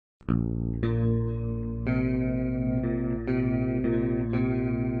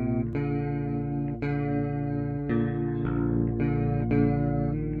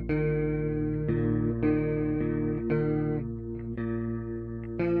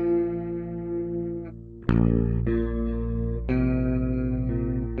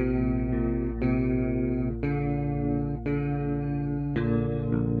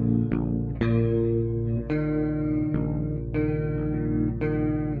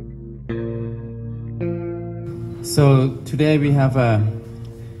So today we have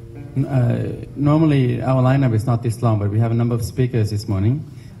normally our lineup is not this long, but we have a number of speakers this morning.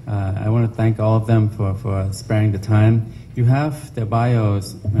 I want to thank all of them for sparing the time. You have their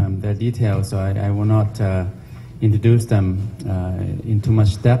bios, their details, so I will not introduce them in too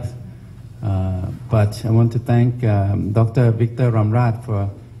much depth. But I want to thank Dr. Victor Ramraj for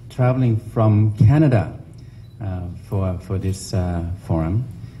traveling from Canada for this forum.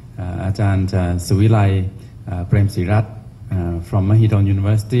 Ajahn Suvilai Premsirat from Mahidol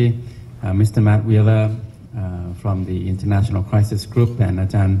University, Mr. Matt Wheeler from the International Crisis Group, and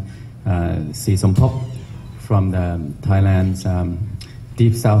Ajahn Srisompob from the Thailand's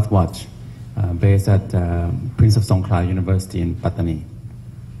Deep South Watch, based at Prince of Songkhla University in Pattani.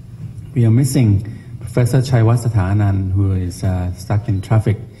 We are missing Professor Chaiwat Satha-Anand, who is stuck in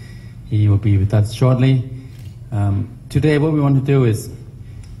traffic. He will be with us shortly. Today what we want to do is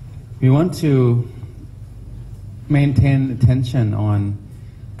we want to maintain attention on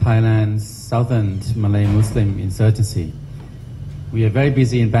Thailand's southern Malay Muslim insurgency. We are very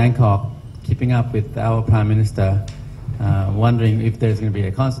busy in Bangkok keeping up with our Prime Minister, wondering if there's going to be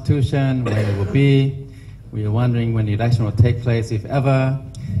a constitution, when it will be. We are wondering when the election will take place, if ever,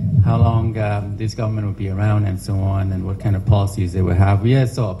 how long this government will be around, and so on, and what kind of policies they will have. We are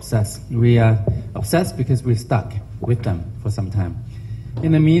so obsessed. We are obsessed because we're stuck with them for some time.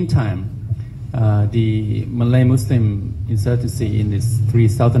 In the meantime, the Malay Muslim insurgency in these three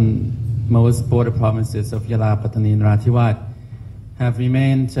southernmost border provinces of Yala, Pattani, and Narathiwat have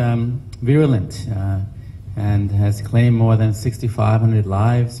remained virulent and has claimed more than 6,500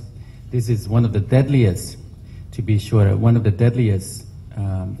 lives. This is one of the deadliest, to be sure, one of the deadliest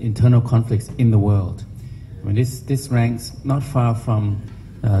internal conflicts in the world. I mean, this ranks not far from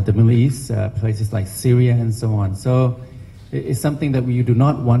the Middle East, places like Syria and so on. So it's something that we do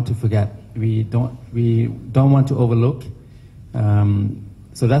not want to forget. We don't want to overlook.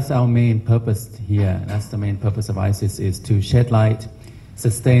 So that's our main purpose here. That's the main purpose of ISIS, is to shed light,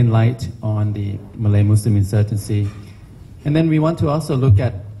 sustain light on the Malay Muslim insurgency. And then we want to also look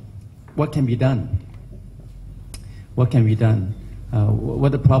at what can be done. What can be done?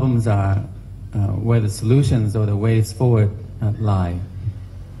 What the problems are, where the solutions or the ways forward lie.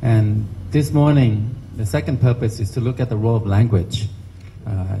 And this morning, the second purpose is to look at the role of language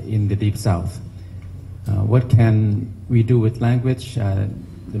in the Deep South. What can we do with language? The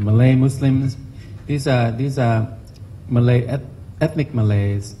Malay Muslims, these are Malay, ethnic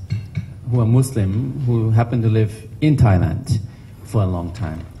Malays who are Muslim, who happen to live in Thailand for a long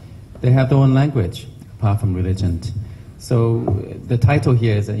time. They have their own language, apart from religion. So the title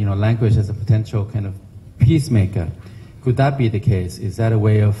here is that, language as a potential kind of peacemaker. Could that be the case? Is that a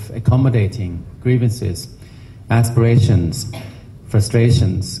way of accommodating grievances, aspirations,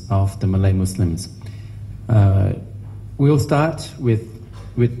 frustrations of the Malay Muslims? We'll start with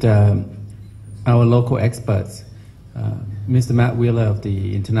our local experts, Mr. Matt Wheeler of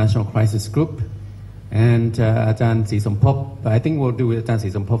the International Crisis Group, and Ajahn Srisompob. I think we'll do with Ajahn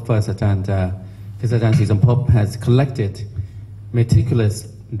Srisompob first, because Ajahn Srisompob has collected meticulous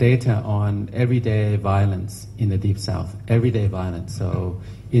data on everyday violence in the Deep South, everyday violence. So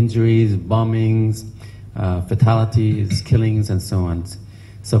injuries, bombings, fatalities, killings, and so on.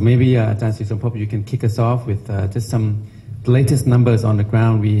 So maybe Ajahn Srisompob, you can kick us off with just some latest numbers on the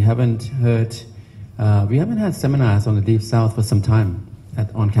ground. We haven't had seminars on the Deep South for some time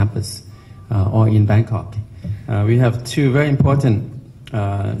on campus or in Bangkok. We have two very important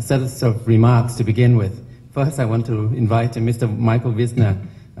sets of remarks to begin with. First, I want to invite Mr. Michael Wisner,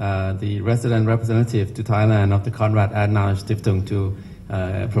 the resident representative to Thailand of the Konrad Adenauer Stiftung, to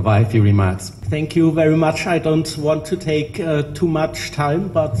provide a few remarks. Thank you very much. I don't want to take too much time,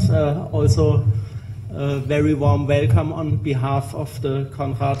 but also a very warm welcome on behalf of the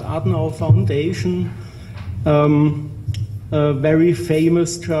Konrad Adenauer Foundation. A very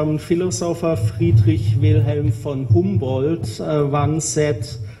famous German philosopher, Friedrich Wilhelm von Humboldt, once said,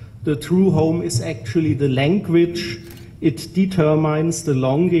 "The true home is actually the language. It determines the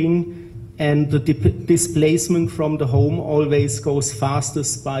longing, and the displacement from the home always goes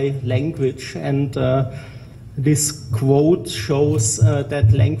fastest by language." And This quote shows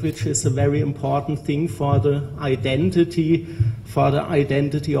that language is a very important thing for the identity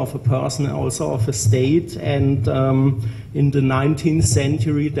of a person, also of a state. And in the 19th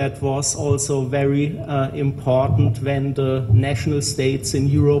century, that was also very important when the national states in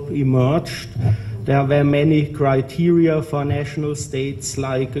Europe emerged. There were many criteria for national states,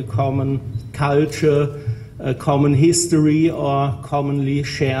 like a common culture, a common history, or commonly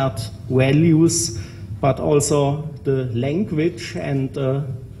shared values, but also the language. And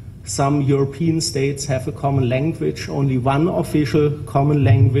some European states have a common language, only one official common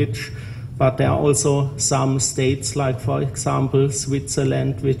language, but there are also some states, like for example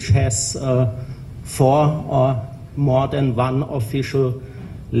Switzerland, which has 4 or more than one official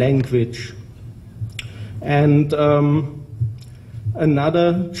language. And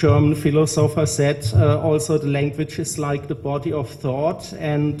another German philosopher said also the language is like the body of thought,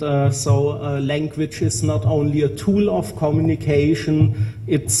 and so language is not only a tool of communication,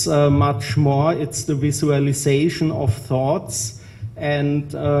 it's much more, it's the visualization of thoughts,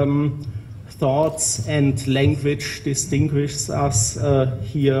 and thoughts and language distinguishes us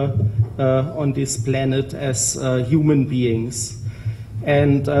here on this planet as human beings.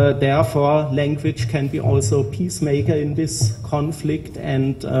 And therefore, language can be also a peacemaker in this conflict,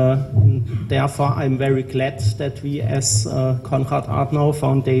 and therefore I'm very glad that we as Konrad Adenauer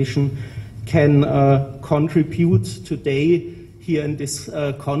Foundation can contribute today here in this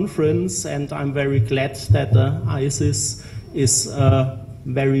conference, and I'm very glad that ISIS is a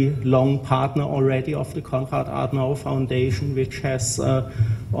very long partner already of the Konrad Adenauer Foundation, which has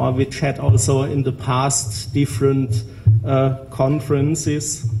or which had also in the past different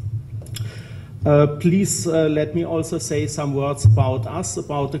conferences. Please let me also say some words about us,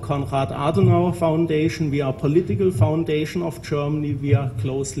 about the Konrad Adenauer Foundation. We are a political foundation of Germany. We are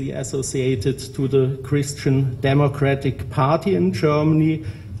closely associated to the Christian Democratic Party in Germany.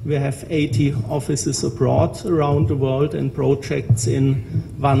 We have 80 offices abroad around the world and projects in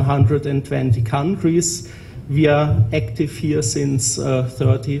 120 countries. We are active here since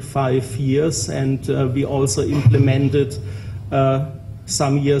 35 years, and we also implemented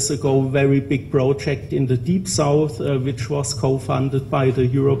some years ago a very big project in the Deep South, which was co-funded by the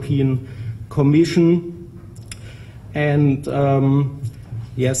European Commission. And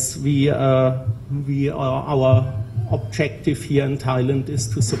yes, our objective here in Thailand is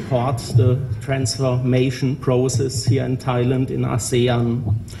to support the transformation process here in Thailand, in ASEAN.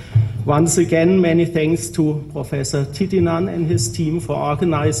 Once again, many thanks to Professor Thitinan and his team for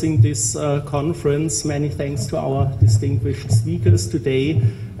organizing this conference. Many thanks to our distinguished speakers today.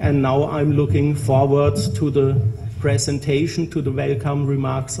 And now I'm looking forward to the presentation, to the welcome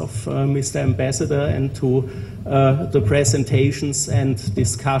remarks of Mr. Ambassador, and to the presentations and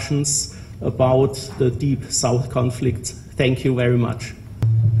discussions about the Deep South conflict. Thank you very much.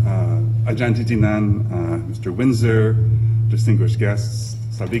 Ajahn Thitinan, Mr. Winzer, distinguished guests,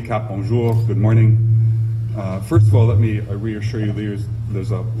 Sadika, bonjour, good morning. First of all, let me reassure you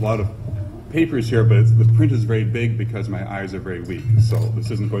there's a lot of papers here, but the print is very big because my eyes are very weak, so this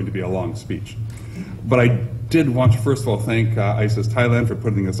isn't going to be a long speech. But I did want to first of all thank ISIS Thailand for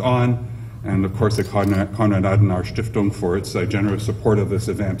putting this on, and of course the Konrad Adenauer Stiftung for its generous support of this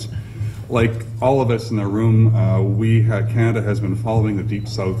event. Like all of us in the room, Canada has been following the Deep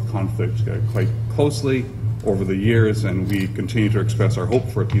South conflict quite closely over the years, and we continue to express our hope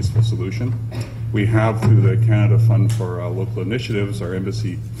for a peaceful solution. We have, through the Canada Fund for Local Initiatives, our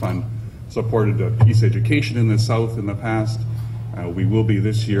embassy fund, supported peace education in the South in the past. We will be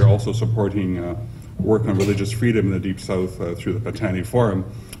this year also supporting work on religious freedom in the Deep South through the Patani Forum.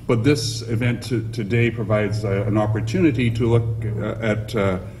 But this event today provides an opportunity to look at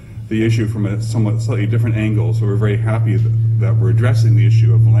the issue from a slightly different angle. So we're very happy that we're addressing the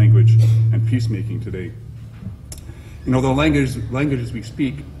issue of language and peacemaking today. You know, the languages we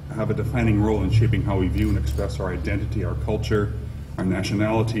speak have a defining role in shaping how we view and express our identity, our culture, our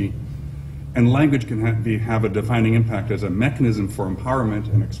nationality. And language can have a defining impact as a mechanism for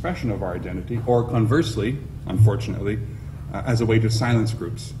empowerment and expression of our identity, or conversely, unfortunately, as a way to silence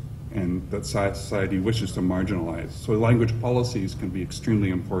groups and that society wishes to marginalize. So language policies can be extremely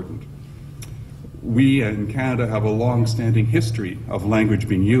important. We in Canada have a long-standing history of language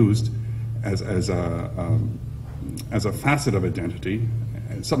being used as a facet of identity,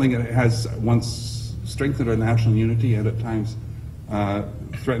 something that has once strengthened our national unity and at times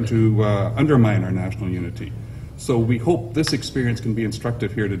threatened to undermine our national unity. So we hope this experience can be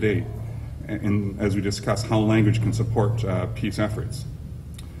instructive here today, as we discuss how language can support peace efforts.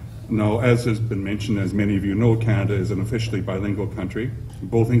 Now, as has been mentioned, as many of you know, Canada is an officially bilingual country.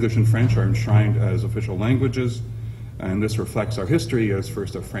 Both English and French are enshrined as official languages, and this reflects our history as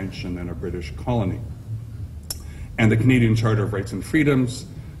first a French and then a British colony. And the Canadian Charter of Rights and Freedoms,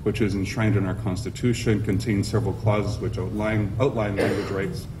 which is enshrined in our Constitution, contains several clauses which outline language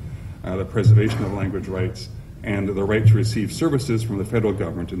rights, the preservation of language rights, and the right to receive services from the federal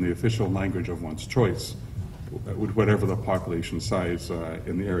government in the official language of one's choice, whatever the population size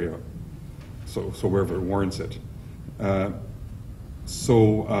in the area, so wherever it warrants it.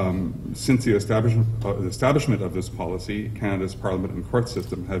 Since the establishment of this policy, Canada's parliament and court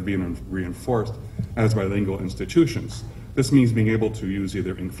system have been reinforced as bilingual institutions. This means being able to use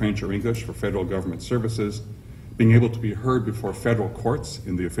either French or English for federal government services, being able to be heard before federal courts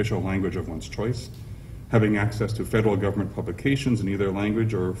in the official language of one's choice, having access to federal government publications in either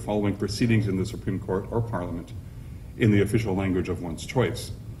language, or following proceedings in the Supreme Court or Parliament in the official language of one's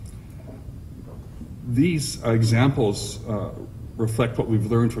choice. These examples reflect what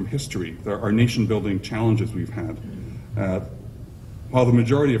we've learned from history. There are nation-building challenges we've had. While the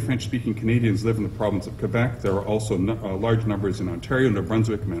majority of French-speaking Canadians live in the province of Quebec, there are also large numbers in Ontario, New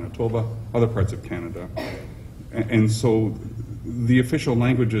Brunswick, Manitoba, other parts of Canada. And so the official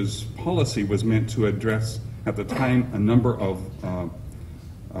languages policy was meant to address, at the time, a number of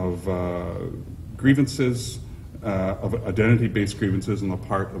grievances, of identity-based grievances on the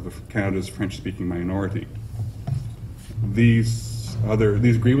part of Canada's French-speaking minority. These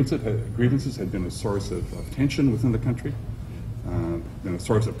grievances had been a source of tension within the country, been a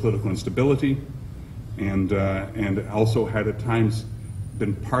source of political instability, and also had at times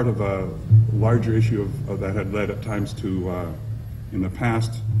been part of a larger issue that had led at times to, in the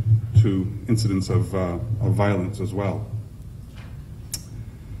past, to incidents of violence as well.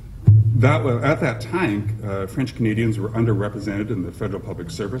 At that time, French Canadians were underrepresented in the federal public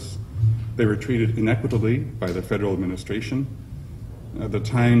service. They were treated inequitably by the federal administration. At the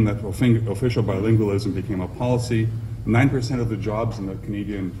time that official bilingualism became a policy, 9% of the jobs in the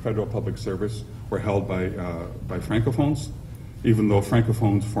Canadian federal public service were held by Francophones, even though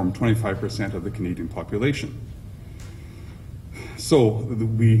Francophones form 25% of the Canadian population. So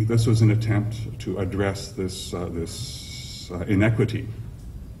this was an attempt to address this inequity.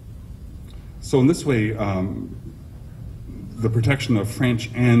 So in this way, the protection of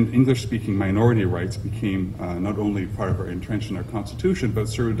French and English-speaking minority rights became not only part of our entrenched in our Constitution, but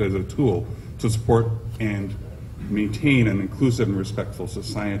served as a tool to support and maintain an inclusive and respectful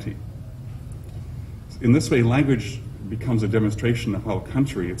society. In this way, language becomes a demonstration of how a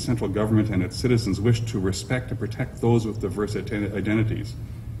country, its central government, and its citizens wish to respect and protect those with diverse identities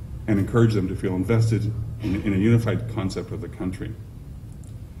and encourage them to feel invested in a unified concept of the country.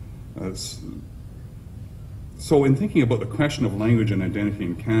 So in thinking about the question of language and identity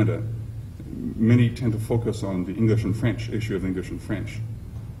in Canada, many tend to focus on the English and French issue of English and French,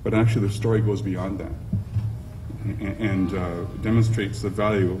 but actually the story goes beyond that and demonstrates the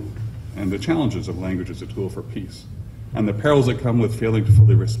value and the challenges of language as a tool for peace, and the perils that come with failing to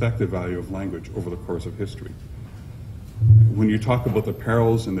fully respect the value of language over the course of history. When you talk about the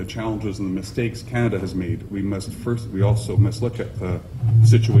perils and the challenges and the mistakes Canada has made, we also must look at the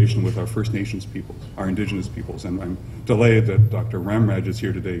situation with our First Nations peoples, our Indigenous peoples, and I'm delighted that Dr. Ramraj is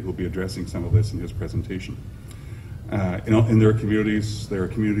here today who will be addressing some of this in his presentation. In their communities, there are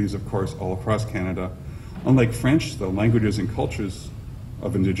communities, of course, all across Canada. Unlike French, the languages and cultures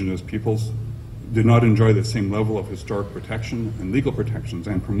of Indigenous peoples did not enjoy the same level of historic protection and legal protections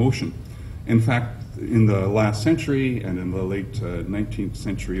and promotion. In fact, in the last century and in the late 19th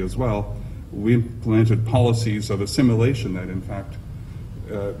century as well, we implemented policies of assimilation that in fact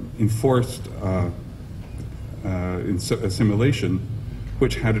enforced assimilation,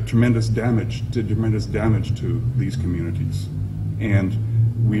 which did tremendous damage to these communities. And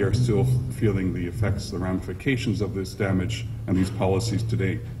we are still feeling the effects, the ramifications of this damage and these policies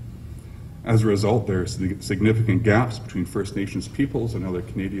today. As a result, there are significant gaps between First Nations peoples and other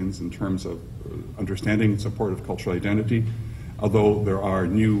Canadians in terms of understanding and support of cultural identity, although there are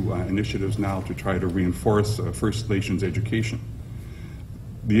new initiatives now to try to reinforce First Nations education.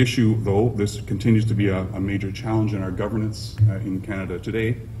 The issue, though, this continues to be a major challenge in our governance in Canada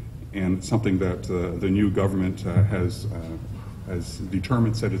today, and something that the new government has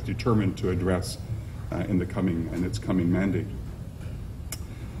determined to address in its coming mandate.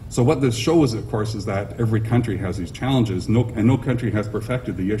 So what this shows, of course, is that every country has these challenges, and no country has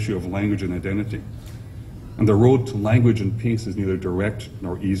perfected the issue of language and identity. And the road to language and peace is neither direct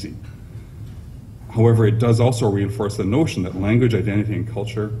nor easy. However, it does also reinforce the notion that language, identity, and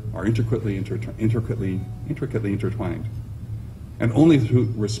culture are intricately intertwined. And only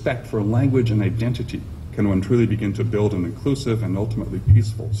through respect for language and identity can one truly begin to build an inclusive and ultimately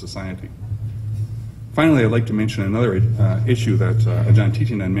peaceful society. Finally, I'd like to mention another issue that Ajahn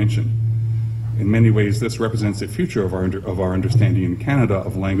Titinan mentioned. In many ways, this represents the future of our understanding in Canada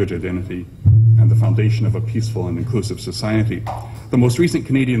of language identity and the foundation of a peaceful and inclusive society. The most recent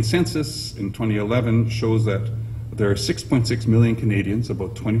Canadian census in 2011 shows that there are 6.6 million Canadians,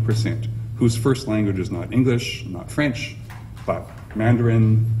 about 20%, whose first language is not English, not French, but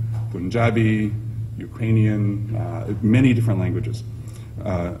Mandarin, Punjabi, Ukrainian, many different languages.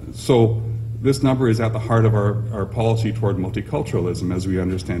 So this number is at the heart of our policy toward multiculturalism as we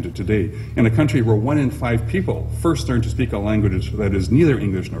understand it today. In a country where 1 in 5 people first learn to speak a language that is neither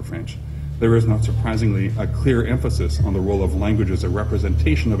English nor French, there is not surprisingly a clear emphasis on the role of language as a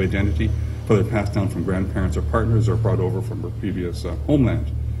representation of identity, whether passed down from grandparents or partners or brought over from a previous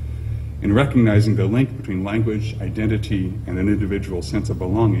homeland. In recognizing the link between language, identity, and an individual's sense of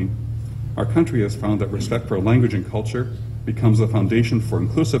belonging, our country has found that respect for language and culture becomes the foundation for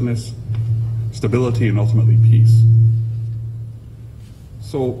inclusiveness, stability, and ultimately peace.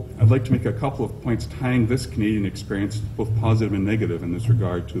 So I'd like to make a couple of points tying this Canadian experience, both positive and negative in this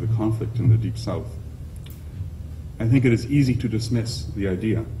regard, to the conflict in the Deep South. I think it is easy to dismiss the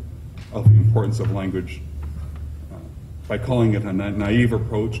idea of the importance of language by calling it a naive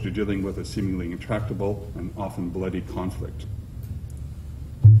approach to dealing with a seemingly intractable and often bloody conflict.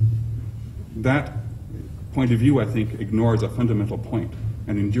 That point of view, I think, ignores a fundamental point.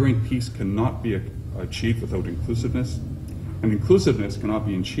 An enduring peace cannot be achieved without inclusiveness, and inclusiveness cannot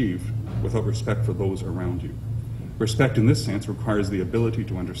be achieved without respect for those around you. Respect in this sense requires the ability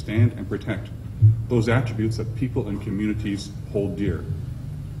to understand and protect those attributes that people and communities hold dear.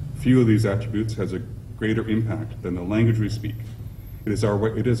 Few of these attributes has a greater impact than the language we speak. It is our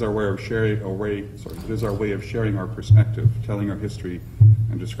way of sharing our perspective, telling our history,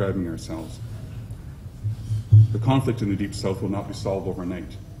 and describing ourselves. The conflict in the Deep South will not be solved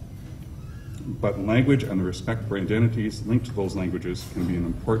overnight, but language and the respect for identities linked to those languages can be an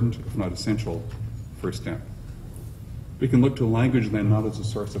important, if not essential, first step. We can look to language then not as a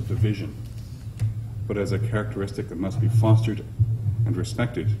source of division, but as a characteristic that must be fostered and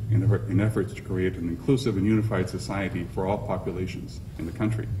respected in efforts to create an inclusive and unified society for all populations in the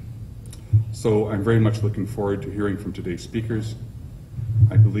country. So I'm very much looking forward to hearing from today's speakers.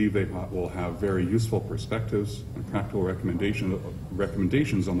 I believe they will have very useful perspectives and practical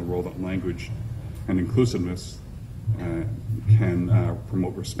recommendations on the role that language and inclusiveness can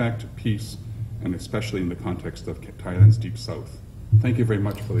promote respect, peace, and especially in the context of Thailand's Deep South. Thank you very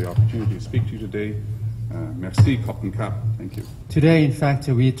much for the opportunity to speak to you today. Merci, Kopn Kap. Thank you. Today, in fact,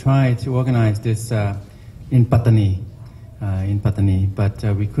 we tried to organize this in Pattani, but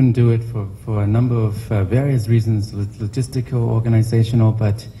we couldn't do it for a number of various reasons, logistical, organizational,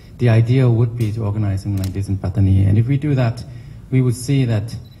 but the idea would be to organize something like this in Pattani. And if we do that, we would see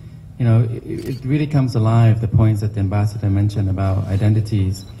that, you know, it really comes alive, the points that the ambassador mentioned about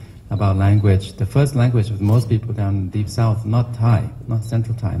identities, about language. The first language of most people down in the Deep South, not Thai, not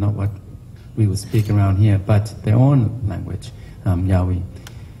Central Thai, not what we will speak around here, but their own language, Yawi.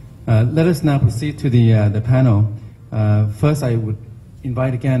 Let us now proceed to the panel. First, I would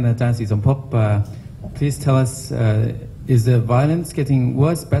invite again Ajahn Srisompob. Please tell us, is the violence getting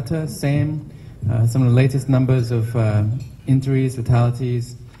worse, better, same? Some of the latest numbers of injuries,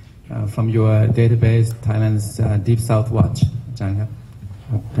 fatalities from your database, Thailand's Deep South Watch. Ajahn.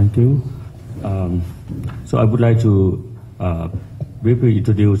 Thank you. So I would like to briefly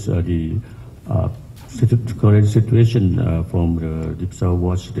introduce the current situation from the Deep South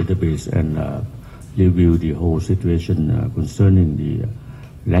Watch database and review the whole situation concerning the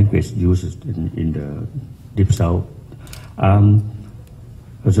language used in the Deep South.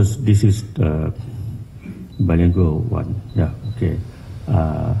 This is the bilingual one. Yeah, okay.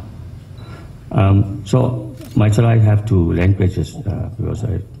 So my slide have 2 languages because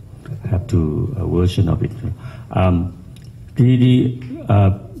I have 2 versions of it. The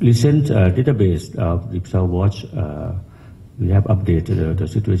recent database of Deep South Watch, we have updated the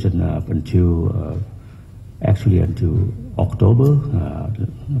situation up until until October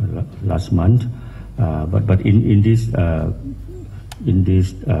last month. But in this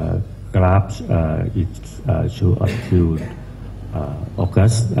graphs it shows up to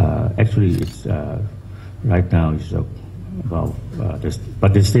August. Actually, it's right now it's about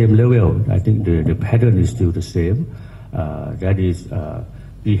but the same level. I think the pattern is still the same. That is,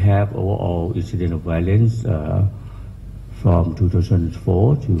 we have overall incident of violence from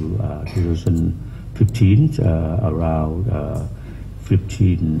 2004 to 2015, around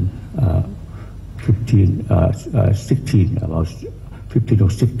 16, about 15 or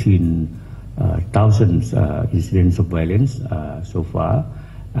 16 thousands incidents of violence so far,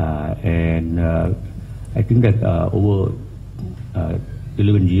 and I think that over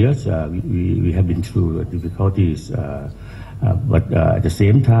 11 years we have been through difficulties, but at the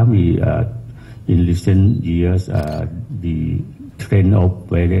same time, in recent years the trend of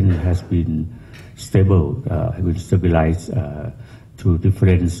violence has been stable, has been stabilized through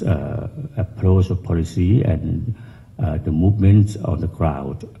different approach of policy and the movements on the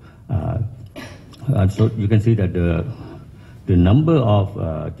ground. And so you can see that the number of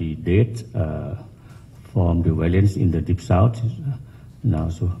the deaths from the violence in the Deep South is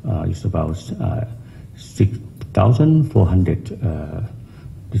now is about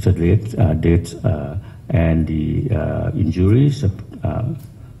 6,400 deaths, and the injuries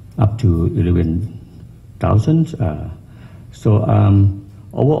up to 11,000. So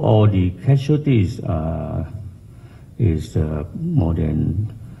overall, the casualties is more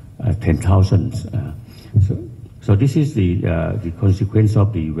than 10,000. So this is the consequence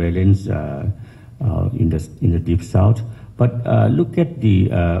of the violence in the Deep South. But look at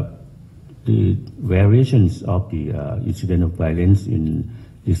the variations of the incident of violence in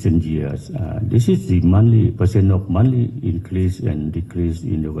recent years. This is the percent of monthly increase and decrease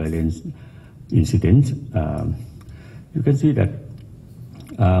in the violence incidents. You can see that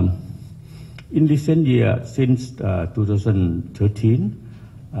in recent years, since 2013,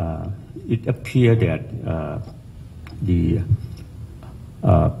 it appeared that the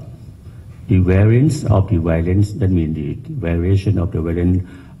variance of the violence, that means the variation of the violence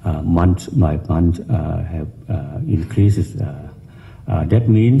month by month have increases. That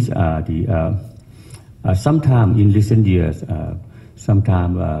means sometime in recent years,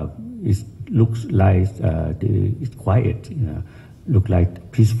 sometime it looks like it's quiet, look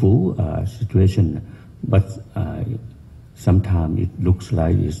like peaceful situation, but sometimes it looks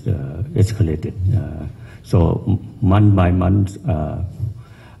like it's escalated. So month by month,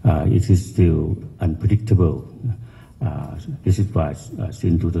 it is still unpredictable. This is why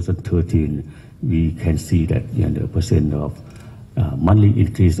since 2013 we can see that the percent of monthly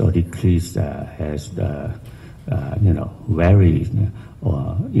increase or decrease has varied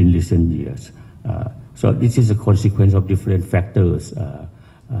in recent years. So this is a consequence of different factors.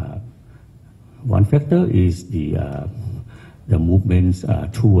 One factor is the movements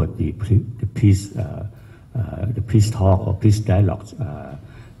toward the peace talk or peace dialogues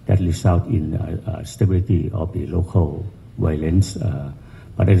that result in stability of the local violence.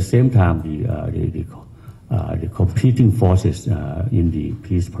 But at the same time, the competing forces in the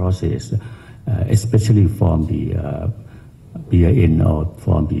peace process, especially from the BIN or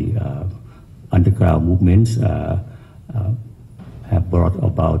from the underground movements, have brought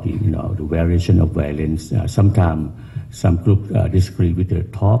about the variation of violence. Sometimes some groups disagree with the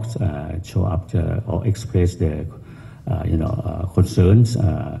talks, show up or express their concerns,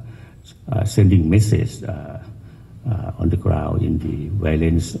 sending messages on the ground in the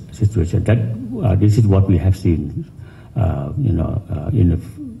violence situation. That this is what we have seen, in the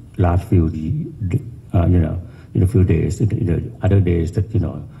last few, in a few days. In the other days, that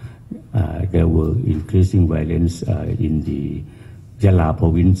there were increasing violence in the Yala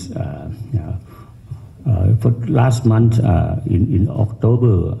province. For last month, in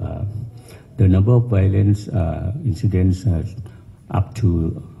October, the number of violence incidents up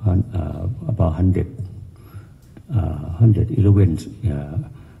to about 111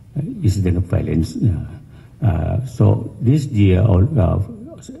 incident of violence. So this year,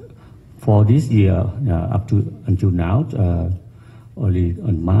 for this year, up to until now, only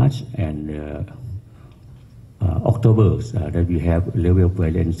on March and October, that we have level of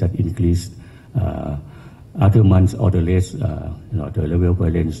violence that increased. Other months or the less, the level of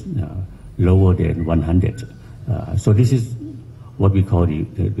violence lower than 100. So this is what we call the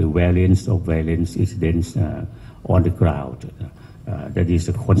variance of violence incidents on the ground. That is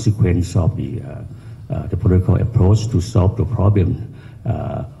a consequence of the political approach to solve the problem.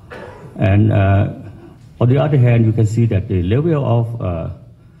 And on the other hand, you can see that the level of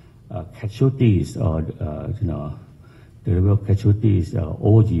casualties, or the level of casualties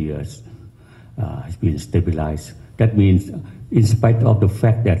over years has been stabilized. That means, in spite of the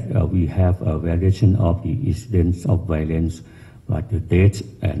fact that we have a variation of the incidents of violence, but the deaths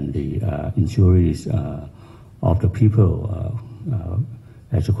and the injuries of the people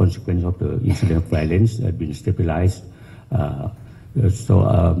as a consequence of the incident of violence have been stabilized.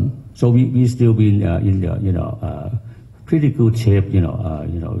 So we still been in the pretty good shape.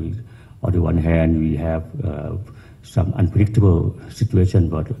 On the one hand, we have some unpredictable situation,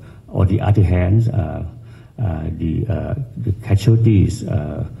 but on the other hand, the casualties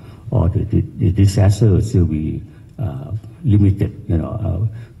or the disaster should be limited,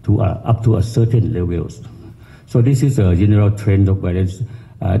 to up to a certain levels. So this is a general trend of violence.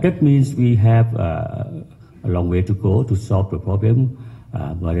 That means we have a long way to go to solve the problem,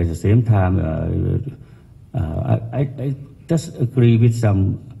 but at the same time, I just agree with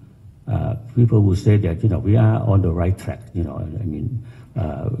some people who say that we are on the right track.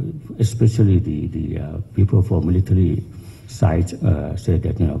 Especially the people from military side say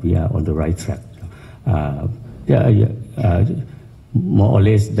that we are on the right track. More or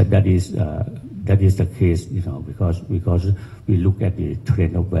less that is the case, because we look at the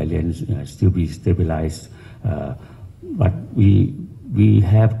trend of violence still be stabilized, but we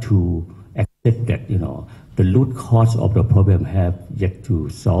have to accept that the root cause of the problem have yet to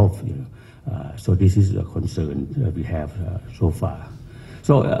solve. So this is a concern we have so far.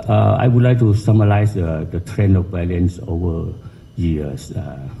 So I would like to summarize the trend of violence over years.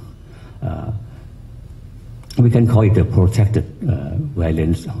 We can call it a protracted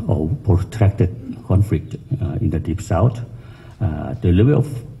violence or protracted conflict in the Deep South. The level of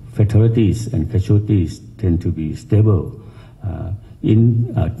fatalities and casualties tend to be stable.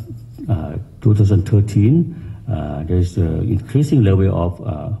 In 2013, there is an increasing level of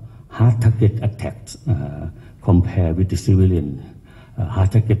hard target attacks compared with the civilian.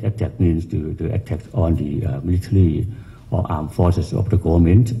 Hard target attack means the attack on the military or armed forces of the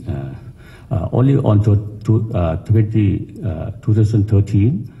government. Only on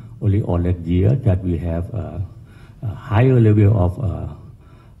 2013, only on that year, that we have a higher level of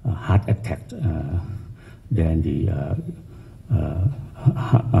hard attack than the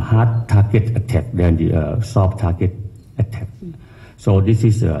hard target attack than the soft target attack. So this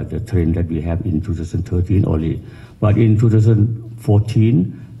is the trend that we have in 2013 only. But in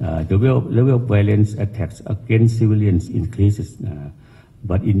 2014, the level of violence attacks against civilians increases.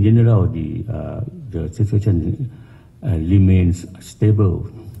 But in general, the situation remains stable.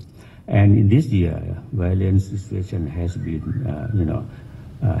 And in this year, violence situation has been,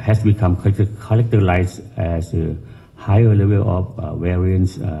 has become characterized as a higher level of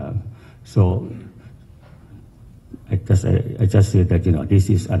variance. So I just say that this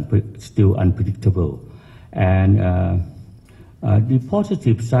is still unpredictable. And the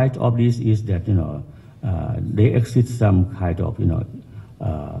positive side of this is that there exists some kind of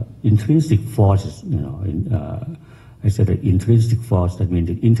intrinsic forces. I said the intrinsic force, that means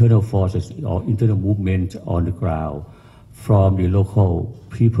the internal forces or internal movement on the ground from the local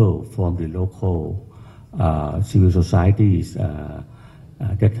people, from the local civil societies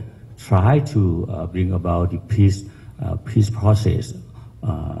that try to bring about the peace process.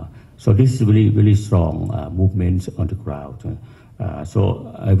 So this is really strong movements on the ground.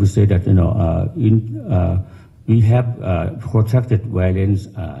 So I would say that we have protracted violence,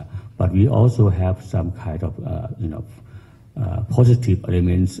 but we also have some kind of positive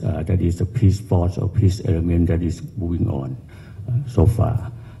elements, that is the peace force or peace element that is moving on so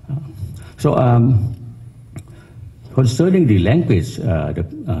far. Concerning the language,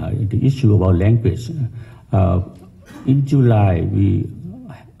 the issue about language, in July we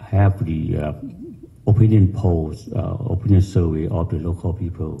have the opinion polls, opinion survey of the local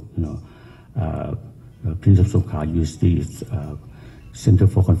people. Prince of Songkla University's Center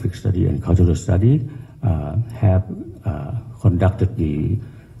for Conflict Study and Cultural Study have conducted the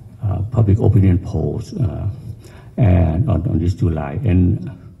public opinion polls and on this July, and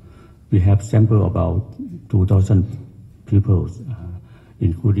we have sampled about 2,000 people,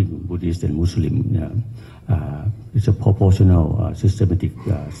 including Buddhist and Muslim. It's a proportional, systematic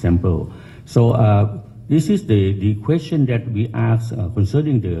sample. So this is the question that we ask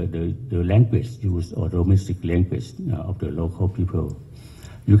concerning the language used or domestic language of the local people.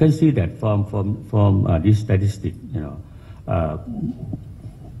 You can see that from this statistic,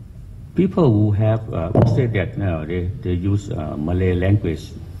 people who have who say that they use Malay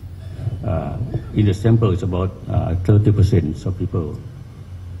language in the sample is about 30% of people.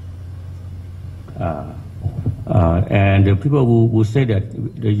 And the people who say that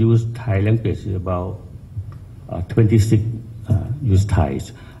they use Thai language is about 26 use Thai.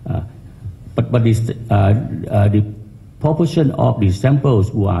 But the proportion of the samples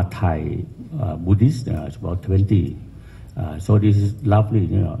who are Thai Buddhist is about 20. So this is roughly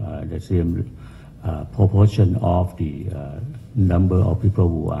the same proportion of the number of people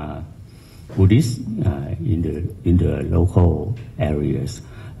who are Buddhist in the local areas.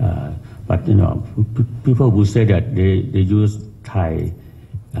 But people who say that they use Thai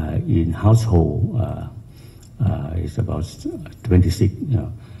in household is about 26.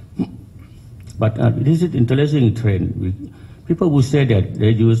 But this is interesting trend people would say that they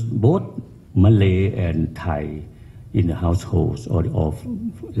use both Malay and Thai in the households or of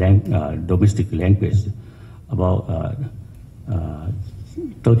domestic language, about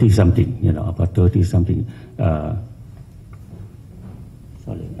 30 something, about 30 something.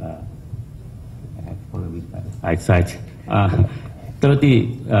 Sorry, I have problem with my eyesight.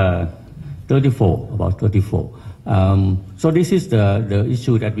 34, about 34. So this is the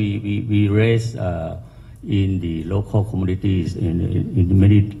issue that we raise in the local communities, in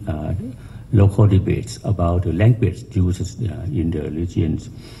many local debates about the language uses in the regions.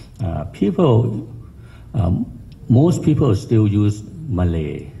 Most people still use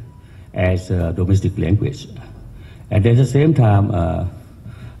Malay as a domestic language. And at the same time,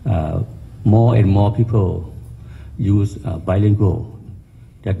 more and more people use bilingual.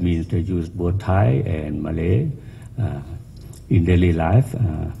 That means they use both Thai and Malay in daily life.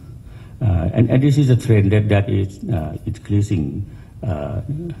 And this is a trend that is increasing. The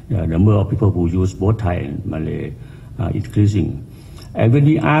number of people who use both Thai and Malay increasing. And when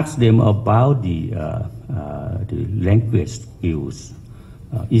we ask them about the language skills,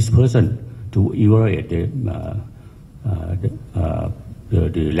 each person to evaluate the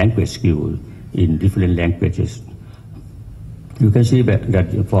language skill in different languages, you can see that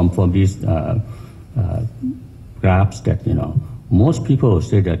from these graphs that most people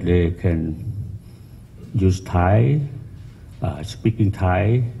say that they can use Thai, speaking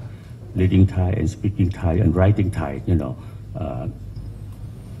Thai, reading Thai, and speaking Thai, and writing Thai.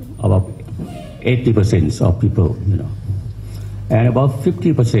 About 80% of people, and about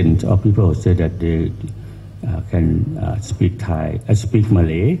 50% of people say that they can speak Thai, speak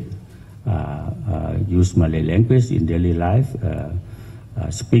Malay, use Malay language in daily life,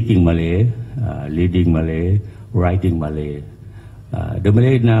 speaking Malay, reading Malay, writing Malay. The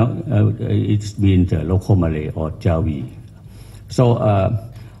Malay now it means local Malay or Jawi. So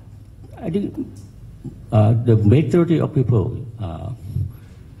I think the majority of people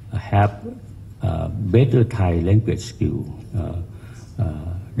have better Thai language skill.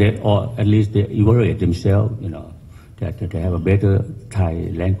 Or at least they evaluate themselves, that they have a better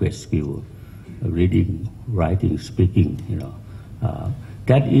Thai language skill, reading, writing, speaking.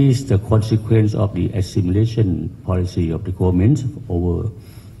 That is the consequence of the assimilation policy of the government over,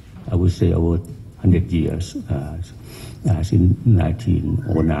 I would say, over 100 years, since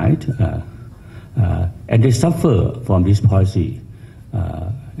 1909. And they suffer from this policy,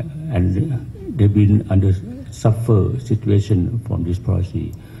 and they've been under suffer situation from this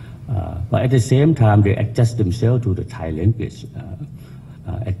policy. But at the same time, they adjust themselves to the Thai language,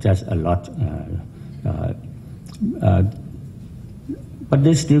 adjust a lot. But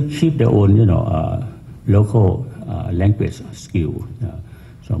they still keep their own, local language skill.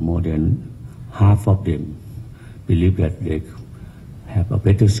 So more than half of them believe that they have a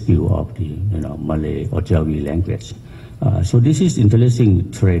better skill of the, Malay or Jawi language. So this is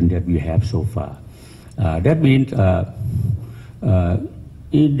interesting trend that we have so far. That means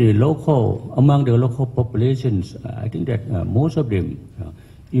in the among the local populations, I think that most of them,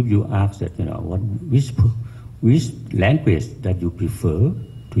 if you ask that, which language that you prefer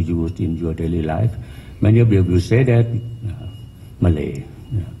to use in your daily life, many of them will say that Malay.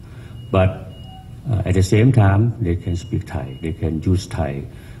 But at the same time, they can speak Thai, they can use Thai.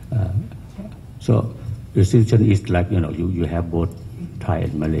 So the situation is like, you have both Thai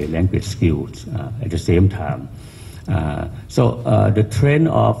and Malay language skills at the same time. So the trend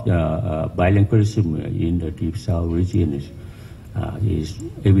of bilingualism in the Deep South region is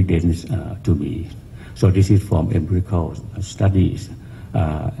evident to me. So this is from empirical studies.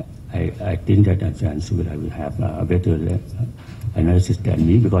 I think that Ajahn Suvila will have a better analysis than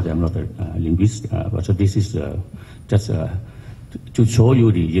me because I'm not a linguist. So this is just to show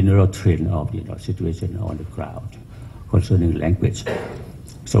you the general trend of the situation on the ground concerning language.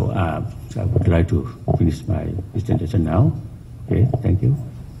 So I would like to finish my presentation now. Okay, thank you.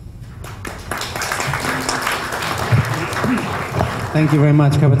 Thank you very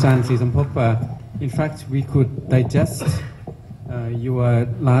much, Kapachan Srisompob. In fact, we could digest your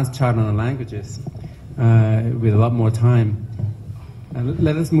last chart on the languages with a lot more time.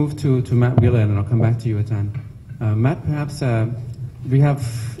 Let us move to Matt Wheeler, and I'll come back to you, Ajahn. Matt, perhaps we have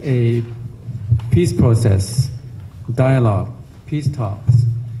a peace process, dialogue, peace talks.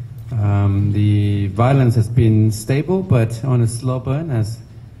 The violence has been stable, but on a slow burn, as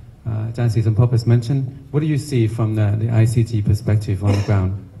Ajahn Srisompob has mentioned. What do you see from the ICT perspective on the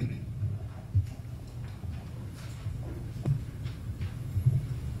ground?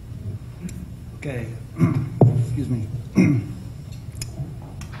 Okay, excuse me.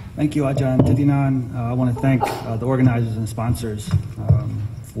 Thank you, Ajahn Titinan. I want to thank the organizers and sponsors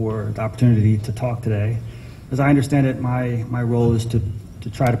for the opportunity to talk today. As I understand it, my role is to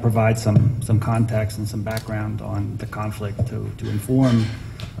try to provide some context and some background on the conflict to inform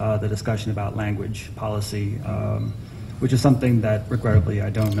the discussion about language policy, which is something that regrettably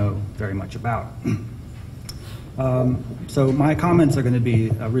I don't know very much about. So my comments are going to be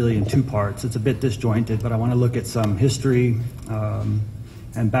really in two parts. It's a bit disjointed, but I want to look at some history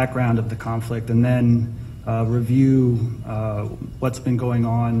and background of the conflict, and then review what's been going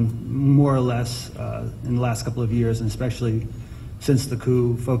on more or less in the last couple of years, and especially since the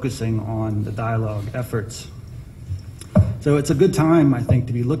coup, focusing on the dialogue efforts. So it's a good time, I think,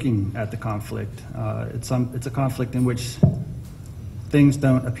 to be looking at the conflict. It's a conflict in which things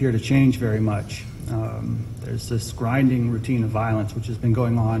don't appear to change very much. There's this grinding routine of violence which has been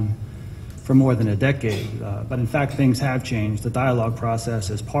going on for more than a decade, but in fact things have changed. The dialogue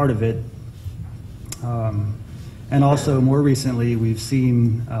process is part of it. And also more recently we've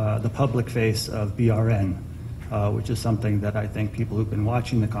seen the public face of BRN, which is something that I think people who've been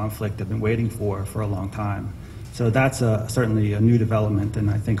watching the conflict have been waiting for a long time. So that's certainly a new development, and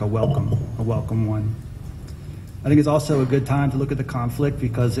I think a welcome one. I think it's also a good time to look at the conflict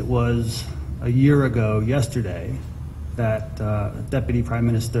because it was a year ago yesterday that Deputy Prime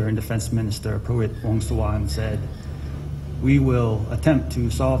Minister and Defense Minister Prawit Wongsuwan said, "We will attempt to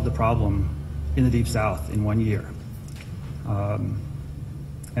solve the problem in the Deep South in 1 year."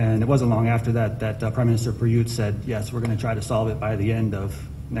 And it wasn't long after that Prime Minister Prayut said, "Yes, we're going to try to solve it by the end of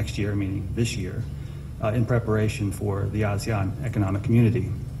next year," meaning this year, in preparation for the ASEAN Economic Community.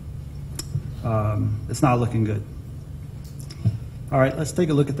 It's not looking good. All right, let's take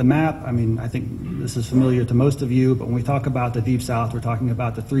a look at the map. I mean, I think this is familiar to most of you, but when we talk about the Deep South, we're talking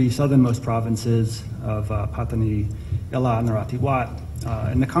about the three southernmost provinces of Pattani, Yala, Narathiwat.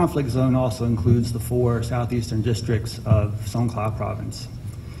 And the conflict zone also includes the four southeastern districts of Songkhla province,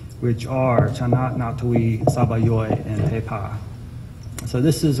 which are Chanat, Natui, Sabayoy, and Hepa. So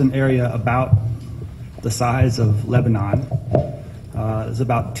this is an area about the size of Lebanon. There's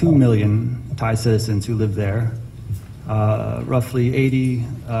about 2 million Thai citizens who live there. Roughly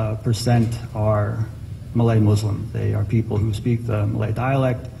 80% are Malay Muslim. They are people who speak the Malay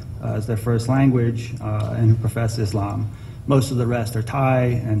dialect as their first language and who profess Islam. Most of the rest are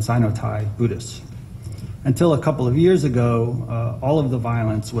Thai and Sino-Thai Buddhists. Until a couple of years ago, all of the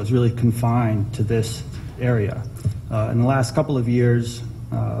violence was really confined to this area. In the last couple of years,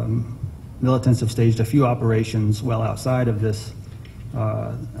 militants have staged a few operations well outside of this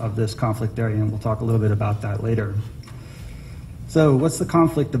conflict area, and we'll talk a little bit about that later. So what's the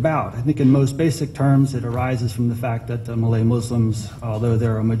conflict about? I think in most basic terms, it arises from the fact that the Malay Muslims, although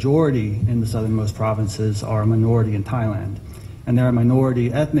they're a majority in the southernmost provinces, are a minority in Thailand. And they're a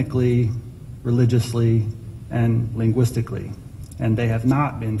minority ethnically, religiously, and linguistically. And they have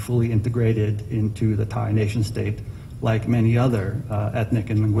not been fully integrated into the Thai nation state like many other ethnic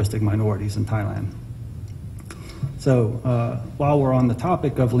and linguistic minorities in Thailand. So while we're on the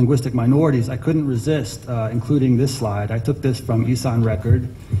topic of linguistic minorities, I couldn't resist including this slide. I took this from Isan Record,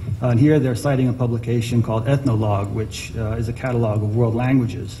 and here they're citing a publication called Ethnologue, which is a catalog of world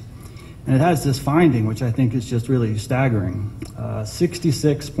languages. And it has this finding, which I think is just really staggering.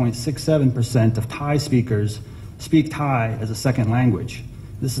 66.67% of Thai speakers speak Thai as a second language.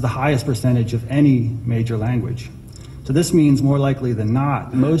 This is the highest percentage of any major language. So this means more likely than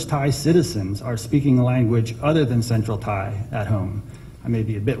not, most Thai citizens are speaking a language other than Central Thai at home. I may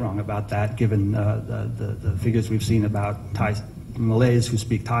be a bit wrong about that given the figures we've seen about Malays who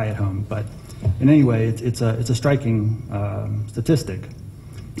speak Thai at home, but in any way, it's a striking statistic.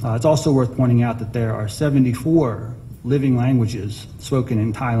 It's also worth pointing out that there are 74 living languages spoken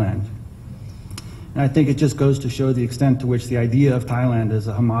in Thailand. And I think it just goes to show the extent to which the idea of Thailand as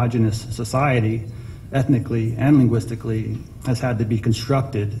a homogeneous society, ethnically and linguistically, has had to be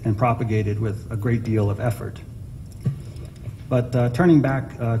constructed and propagated with a great deal of effort. But turning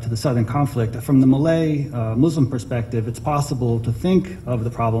back to the southern conflict, from the Malay Muslim perspective, it's possible to think of the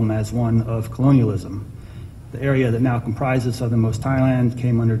problem as one of colonialism. The area that now comprises southernmost Thailand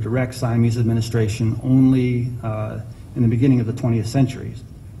came under direct Siamese administration only in the beginning of the 20th century.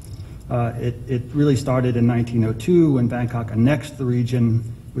 It really started in 1902 when Bangkok annexed the region,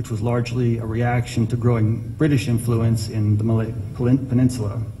 which was largely a reaction to growing British influence in the Malay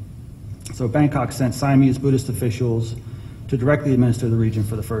Peninsula. So Bangkok sent Siamese Buddhist officials to directly administer the region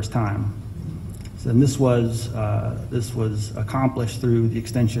for the first time. So, and this was accomplished through the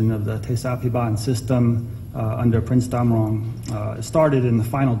extension of the Thesapiban system under Prince Damrong. It started in the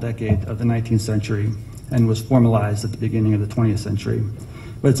final decade of the 19th century and was formalized at the beginning of the 20th century.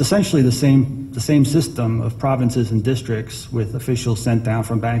 But it's essentially the same system of provinces and districts with officials sent down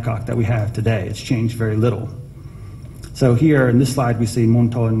from Bangkok that we have today. It's changed very little. So here in this slide we see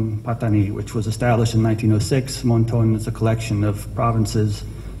Monton Patani, which was established in 1906. Monton is a collection of provinces,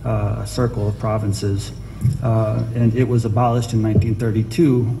 a circle of provinces, and it was abolished in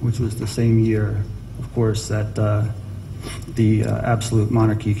 1932, which was the same year, of course, that the absolute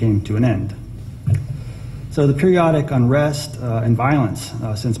monarchy came to an end. So the periodic unrest and violence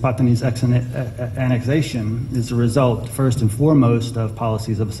since Patani's annexation is a result, first and foremost, of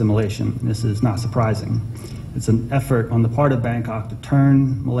policies of assimilation. This is not surprising. It's an effort on the part of Bangkok to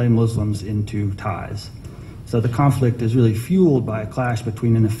turn Malay Muslims into Thais. So the conflict is really fueled by a clash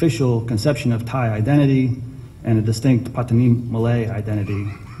between an official conception of Thai identity and a distinct Patani Malay identity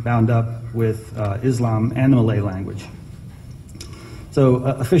bound up with Islam and the Malay language. So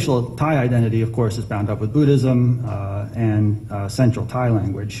official Thai identity, of course, is bound up with Buddhism and Central Thai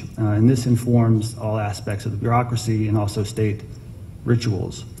language, and this informs all aspects of the bureaucracy and also state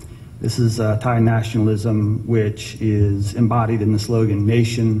rituals. This is Thai nationalism, which is embodied in the slogan,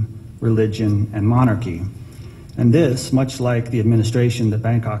 nation, religion, and monarchy. And this, much like the administration that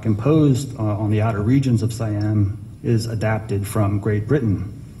Bangkok imposed on the outer regions of Siam, is adapted from Great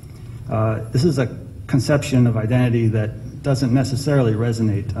Britain. This is a conception of identity that doesn't necessarily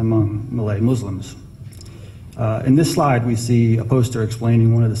resonate among Malay Muslims. In this slide, we see a poster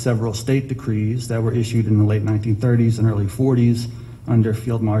explaining one of the several state decrees that were issued in the late 1930s and early 40s under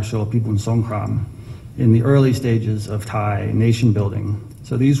Field Marshal Pibun Songkram in the early stages of Thai nation building.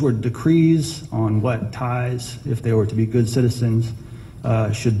 So these were decrees on what Thais, if they were to be good citizens,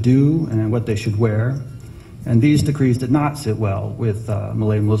 should do and what they should wear. And these decrees did not sit well with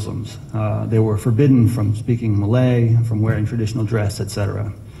Malay Muslims. They were forbidden from speaking Malay, from wearing traditional dress,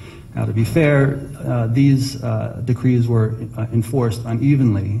 etc. Now, to be fair, these decrees were enforced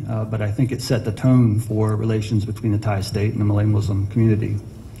unevenly, but I think it set the tone for relations between the Thai state and the Malay Muslim community.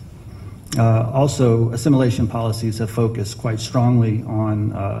 Also, assimilation policies have focused quite strongly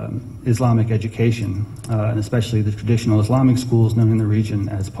on Islamic education, and especially the traditional Islamic schools known in the region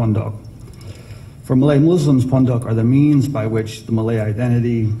as Pondok. For Malay Muslims, Pondok are the means by which the Malay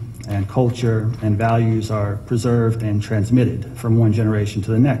identity and culture and values are preserved and transmitted from one generation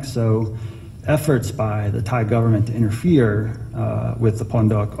to the next. So efforts by the Thai government to interfere with the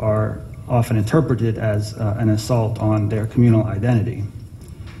Pondok are often interpreted as an assault on their communal identity.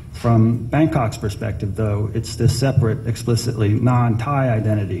 From Bangkok's perspective, though, it's this separate, explicitly non-Thai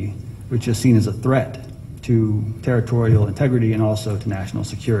identity which is seen as a threat to territorial integrity and also to national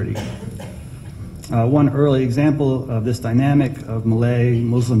security. One early example of this dynamic of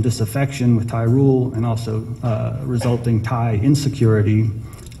Malay-Muslim disaffection with Thai rule and also resulting Thai insecurity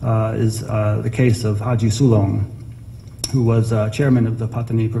is the case of Haji Sulong, who was chairman of the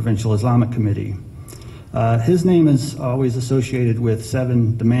Patani Provincial Islamic Committee. His name is always associated with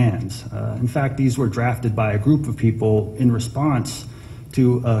 7 demands. In fact, these were drafted by a group of people in response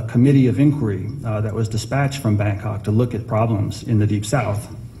to a committee of inquiry that was dispatched from Bangkok to look at problems in the Deep South.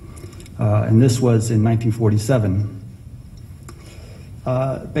 And this was in 1947.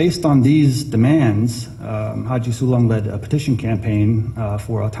 Based on these demands, Haji Sulong led a petition campaign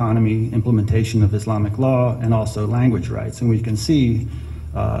for autonomy, implementation of Islamic law, and also language rights. And we can see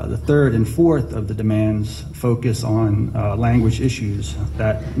the 3rd and 4th of the demands focus on language issues,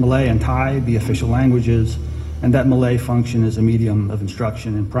 that Malay and Thai be official languages, and that Malay function as a medium of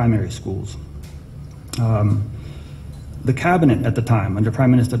instruction in primary schools. The cabinet at the time, under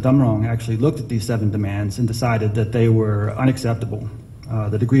Prime Minister Damrong, actually looked at these 7 demands and decided that they were unacceptable.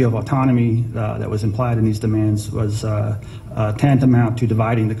 The degree of autonomy that was implied in these demands was tantamount to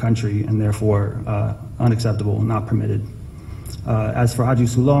dividing the country and therefore unacceptable, not permitted. As for Haji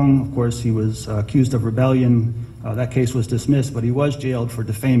Sulong, of course, he was accused of rebellion. That case was dismissed, but he was jailed for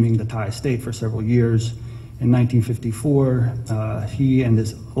defaming the Thai state for several years. In 1954, he and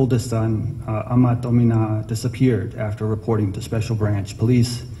his oldest son, Amat Omina, disappeared after reporting to Special Branch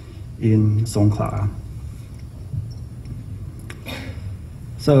Police in Songkhla.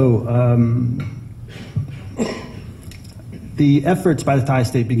 So the efforts by the Thai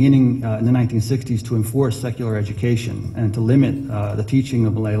state beginning in the 1960s to enforce secular education and to limit the teaching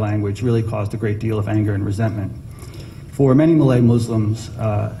of Malay language really caused a great deal of anger and resentment. For many Malay Muslims,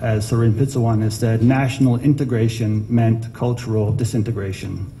 as Sarin Pitsawan has said, national integration meant cultural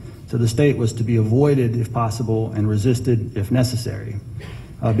disintegration. So the state was to be avoided if possible and resisted if necessary.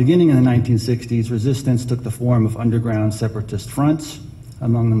 Beginning in the 1960s, resistance took the form of underground separatist fronts.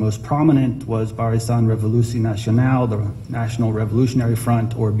 Among the most prominent was Barisan Revolusi Nasional, the National Revolutionary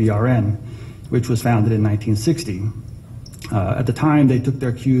Front, or BRN, which was founded in 1960. At the time, they took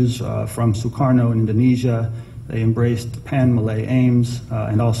their cues from Sukarno in Indonesia. They embraced pan-Malay aims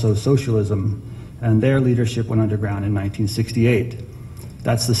and also socialism, and their leadership went underground in 1968.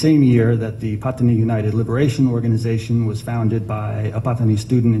 That's the same year that the Patani United Liberation Organization was founded by a Patani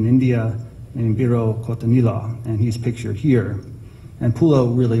student in India named Biro Kotanila, and he's pictured here. And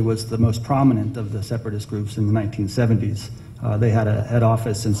Pulo really was the most prominent of the separatist groups in the 1970s. They had a head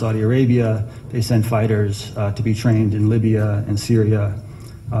office in Saudi Arabia. They sent fighters to be trained in Libya and Syria.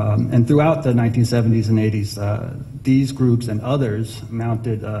 And throughout the 1970s and 80s, these groups and others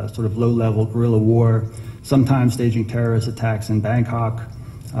mounted sort of low-level guerrilla war, sometimes staging terrorist attacks in Bangkok.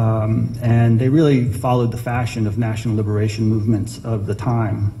 And they really followed the fashion of national liberation movements of the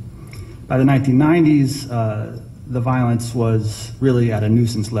time. By the 1990s, the violence was really at a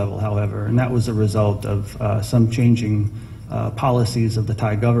nuisance level, however, and that was a result of some changing policies of the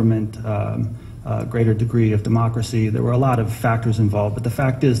Thai government, greater degree of democracy. There were a lot of factors involved, but the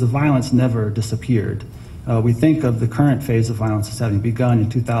fact is the violence never disappeared. We think of the current phase of violence as having begun in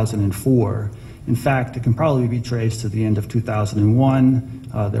 2004. In fact, it can probably be traced to the end of 2001.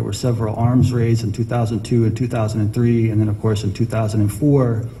 There were several arms raids in 2002 and 2003, and then of course in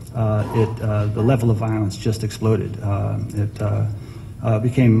 2004, the level of violence just exploded. It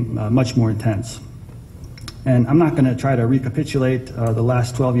became much more intense. And I'm not going to try to recapitulate the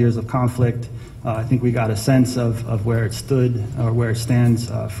last 12 years of conflict. I think we got a sense of where it stood, or where it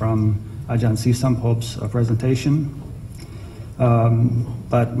stands from Ajahn Srisompob's presentation.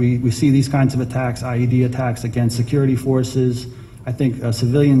 But we see these kinds of attacks, IED attacks against security forces. I think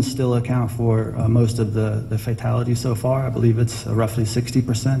civilians still account for most of the fatalities so far. I believe it's roughly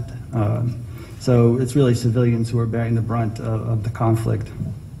 60%. So it's really civilians who are bearing the brunt of the conflict.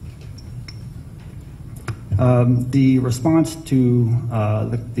 The response to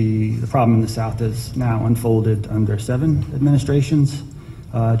the problem in the South has now unfolded under 7 administrations.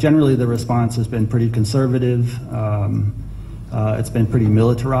 Generally, the response has been pretty conservative. It's been pretty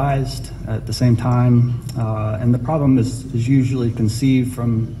militarized at the same time. And the problem is usually conceived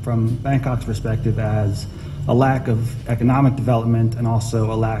from Bangkok's perspective as a lack of economic development and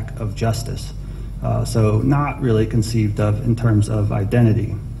also a lack of justice. So not really conceived of in terms of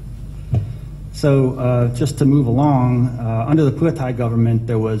identity. So just to move along, under the Pheu Thai government,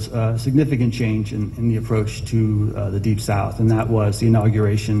 there was a significant change in the approach to the Deep South, and that was the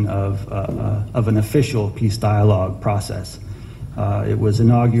inauguration of an official peace dialogue process. It was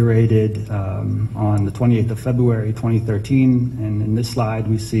inaugurated on the 28th of February 2013, and in this slide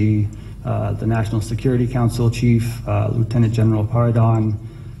we see the National Security Council Chief, Lieutenant General Paradon,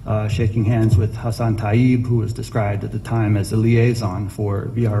 shaking hands with Hassan Taib, who was described at the time as a liaison for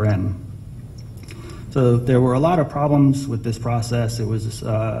BRN. So there were a lot of problems with this process. It was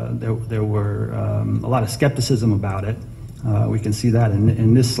there were a lot of skepticism about it. We can see that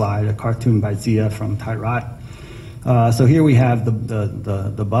in this slide, a cartoon by Zia from Chaiwat. So here we have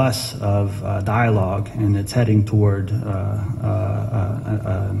the bus of dialogue, and it's heading toward an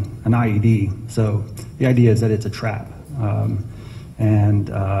IED. So the idea is that it's a trap, and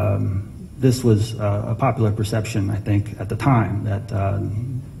this was a popular perception, I think, at the time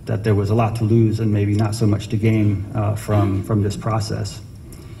that there was a lot to lose and maybe not so much to gain from this process.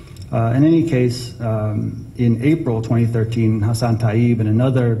 In any case, in April 2013, Hassan Taib and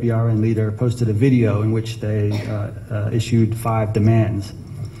another BRN leader posted a video in which they issued 5 demands.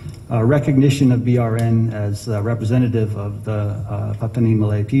 Recognition of BRN as representative of the Patani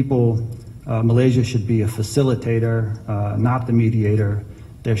Malay people. Malaysia should be a facilitator, not the mediator.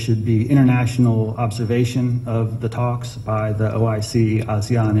 There should be international observation of the talks by the OIC,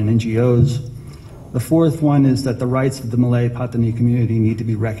 ASEAN, and NGOs. The 4th one is that the rights of the Malay Patani community need to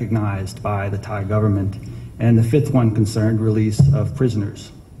be recognized by the Thai government. And the 5th one concerned release of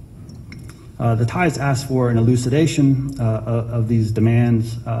prisoners. The Thais asked for an elucidation of these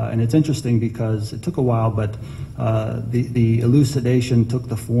demands, and it's interesting because it took a while, but the elucidation took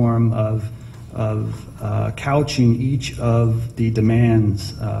the form of couching each of the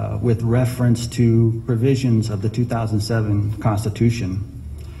demands with reference to provisions of the 2007 Constitution.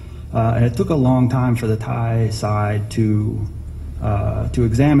 And it took a long time for the Thai side to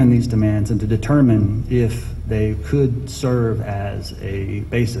examine these demands and to determine if they could serve as a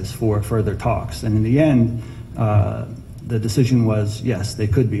basis for further talks. And in the end, the decision was, yes, they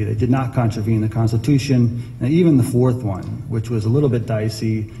could be. They did not contravene the Constitution. And even the 4th one, which was a little bit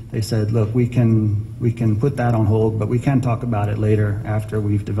dicey, they said, look, we can put that on hold, but we can talk about it later after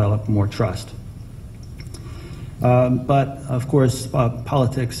we've developed more trust. But of course,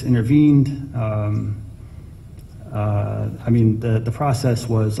 politics intervened. I mean, the process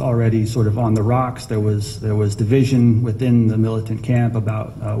was already sort of on the rocks. There was division within the militant camp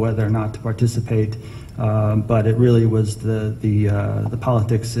about whether or not to participate, but it really was the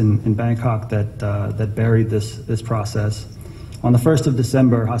politics in Bangkok that buried this process. On the 1st of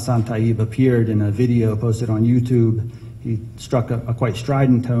December, Hassan Taib appeared in a video posted on YouTube. He struck a quite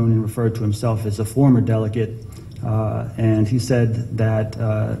strident tone and referred to himself as a former delegate. And he said that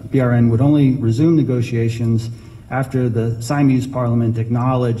BRN would only resume negotiations after the Siamese parliament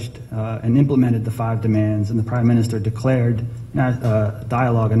acknowledged and implemented the 5 demands, and the Prime Minister declared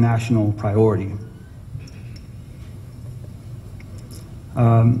dialogue a national priority.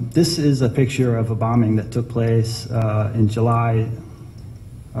 This is a picture of a bombing that took place in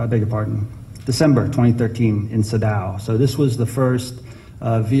December 2013 in Sadao. So this was the first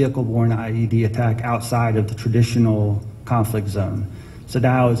vehicle-borne IED attack outside of the traditional conflict zone.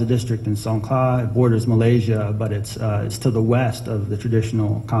 Sadao is a district in Songkhla. It borders Malaysia, but it's to the west of the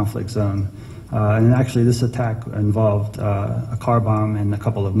traditional conflict zone. And actually, this attack involved a car bomb and a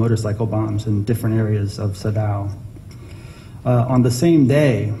couple of motorcycle bombs in different areas of Sadao. On the same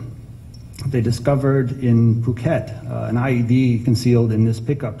day, they discovered in Phuket an IED concealed in this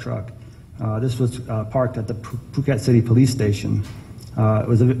pickup truck. This was parked at the Phuket City Police Station. It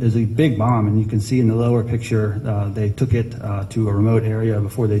was a big bomb, and you can see in the lower picture they took it to a remote area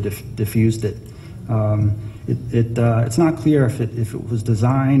before they defused it. It's not clear if it was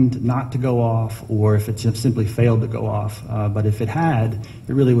designed not to go off or if it just simply failed to go off. But if it had,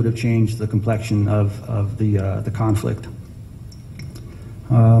 it really would have changed the complexion of the conflict.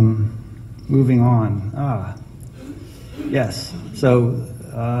 Moving on. Yes. So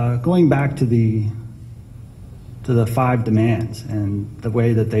going back to the 5 demands and the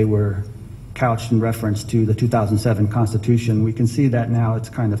way that they were couched in reference to the 2007 Constitution, we can see that now it's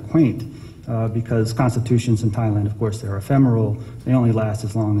kind of quaint because constitutions in Thailand, of course, they're ephemeral. They only last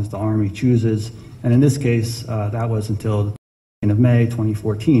as long as the army chooses. And in this case, that was until the 2nd of May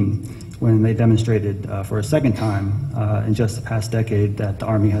 2014, when they demonstrated for a second time in just the past decade that the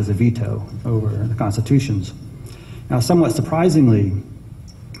army has a veto over the constitutions. Now, somewhat surprisingly,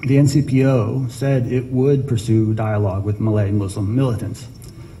 the NCPO said it would pursue dialogue with Malay Muslim militants.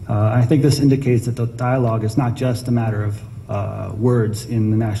 I think this indicates that the dialogue is not just a matter of words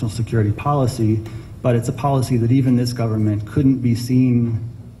in the national security policy, but it's a policy that even this government couldn't be seen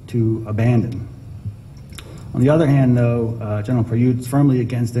to abandon. On the other hand, though, General Prayut is firmly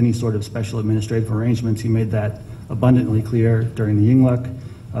against any sort of special administrative arrangements. He made that abundantly clear during the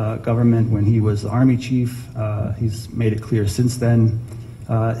Yingluck government when he was the army chief. He's made it clear since then.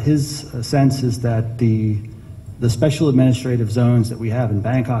 His sense is that the special administrative zones that we have in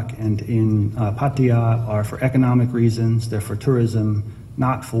Bangkok and in Pattaya are for economic reasons, they're for tourism,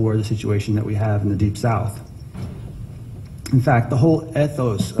 not for the situation that we have in the Deep South. In fact, the whole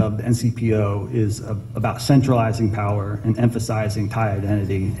ethos of the NCPO is about centralizing power and emphasizing Thai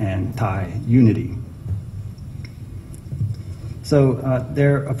identity and Thai unity. So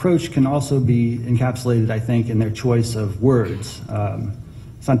their approach can also be encapsulated, I think, in their choice of words.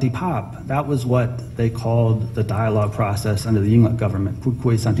 Santipap, that was what they called the dialogue process under the Yingluck government,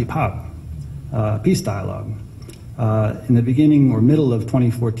 Pukui Santipap, peace dialogue. In the beginning or middle of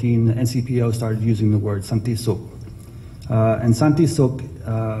 2014, the NCPO started using the word Santi Suk. And Santi Suk,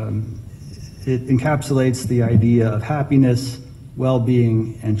 it encapsulates the idea of happiness,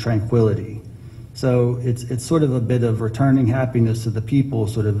 well-being, and tranquility. So it's sort of a bit of returning happiness to the people,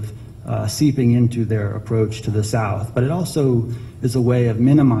 sort of seeping into their approach to the South. But it also is a way of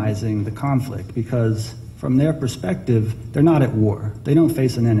minimizing the conflict because from their perspective, they're not at war. They don't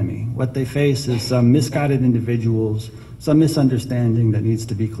face an enemy. What they face is some misguided individuals, some misunderstanding that needs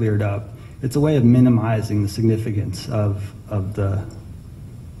to be cleared up. It's a way of minimizing the significance of the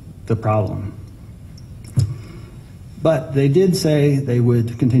problem. But they did say they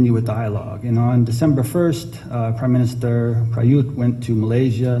would continue with dialogue. And on December 1st, Prime Minister Prayut went to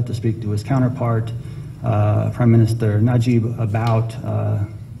Malaysia to speak to his counterpart, Prime Minister Najib, about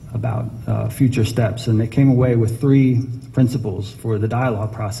future steps. And they came away with 3 principles for the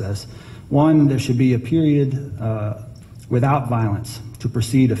dialogue process. One, there should be a period without violence to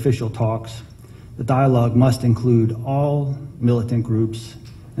proceed official talks. The dialogue must include all militant groups.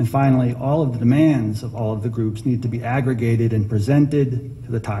 And finally, all of the demands of all of the groups need to be aggregated and presented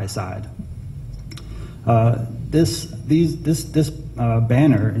to the Thai side. This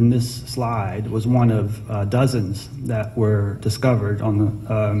banner in this slide was one of dozens that were discovered on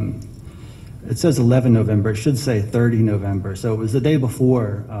the, it says 11 November, it should say 30 November. So it was the day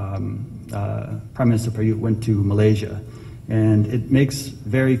before Prime Minister Prayut went to Malaysia. And it makes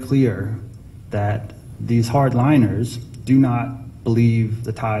very clear that these hardliners do not believe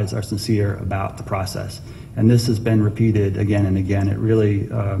the Thais are sincere about the process. And this has been repeated again and again. It really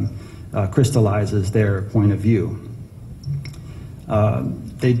crystallizes their point of view.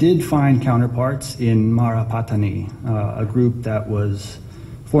 They did find counterparts in Mara Patani, a group that was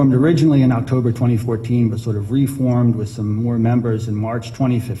formed originally in October 2014, but sort of reformed with some more members in March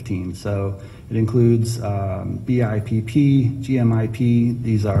 2015. So it includes BIPP, GMIP.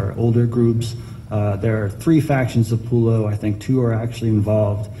 These are older groups. There are 3 factions of Pulo. I think 2 are actually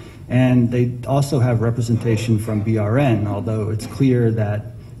involved. And they also have representation from BRN, although it's clear that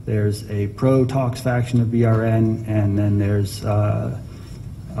there's a pro-talks faction of BRN, and then there's a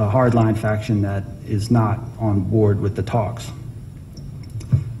hardline faction that is not on board with the talks.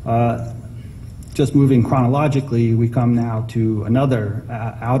 Just moving chronologically, we come now to another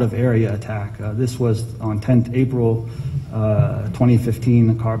out-of-area attack. This was on 10th April 2015.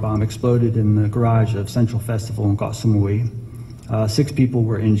 The car bomb exploded in the garage of Central Festival in Koh Samui. 6 people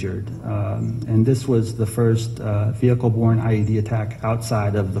were injured, and this was the first vehicle-borne IED attack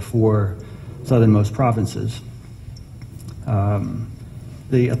outside of the 4 southernmost provinces.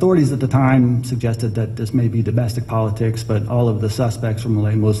 The authorities at the time suggested that this may be domestic politics, but all of the suspects were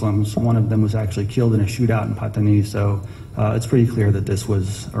Malay Muslims. One of them was actually killed in a shootout in Patani, so it's pretty clear that this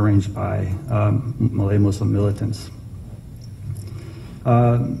was arranged by Malay Muslim militants.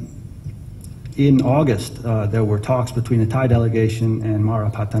 In August, there were talks between the Thai delegation and Mara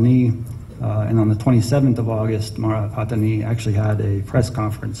Patani, and on the 27th of August, Mara Patani actually had a press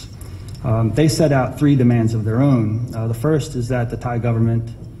conference. They set out 3 demands of their own. The first is that the Thai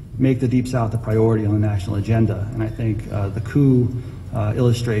government make the Deep South a priority on the national agenda, and I think the coup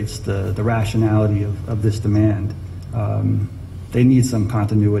illustrates the rationality of this demand. They need some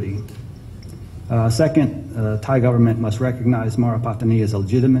continuity. Second, the Thai government must recognize Mara Patani as a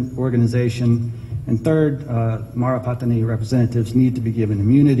legitimate organization. And third, Mara Patani representatives need to be given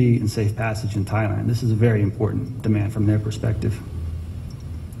immunity and safe passage in Thailand. This is a very important demand from their perspective.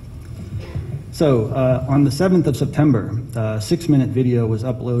 So on the 7th of September, a 6-minute video was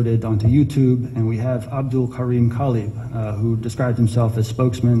uploaded onto YouTube, and we have Abdul Karim Khalib, who described himself as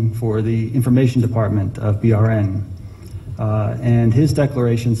spokesman for the information department of BRN. And his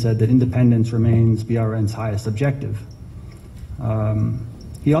declaration said that independence remains BRN's highest objective.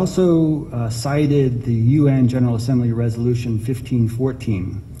 He also cited the UN General Assembly Resolution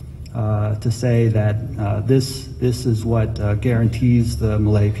 1514 to say that this is what guarantees the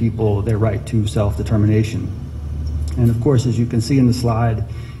Malay people their right to self-determination. And of course, as you can see in the slide,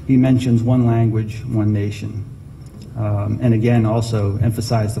 he mentions one language, one nation. And again, also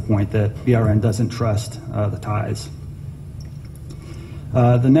emphasized the point that BRN doesn't trust the Thais.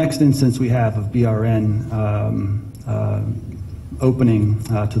 The next instance we have of BRN opening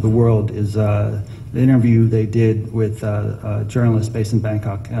to the world is the interview they did with a journalist based in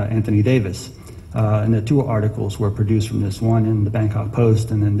Bangkok, Anthony Davis. And the 2 articles were produced from this, one in the Bangkok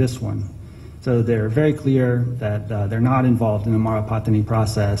Post and then this one. So they're very clear that they're not involved in the Mara Patani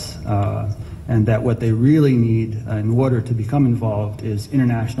process, and that what they really need in order to become involved is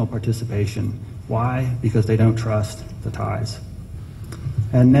international participation. Why? Because they don't trust the Thais.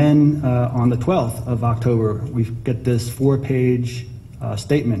 And then on the 12th of October, we get this 4-page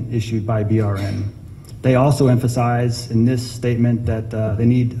statement issued by BRN. They also emphasize in this statement that they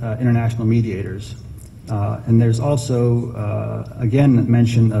need international mediators. And there's also, again,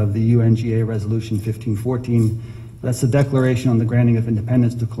 mention of the UNGA Resolution 1514. That's the Declaration on the Granting of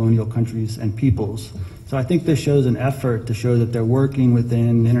Independence to Colonial Countries and Peoples. So I think this shows an effort to show that they're working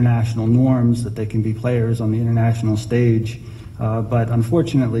within international norms, that they can be players on the international stage. But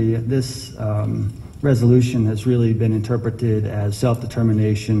unfortunately, this resolution has really been interpreted as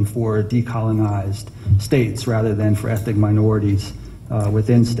self-determination for decolonized states rather than for ethnic minorities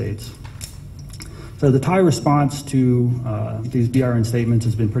within states. So the Thai response to these BRN statements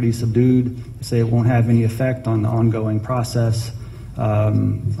has been pretty subdued. They say it won't have any effect on the ongoing process.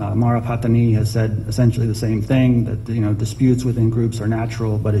 Mara Patani has said essentially the same thing, that disputes within groups are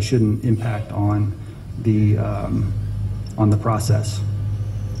natural, but it shouldn't impact on the process.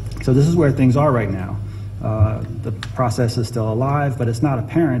 So this is where things are right now. The process is still alive, but it's not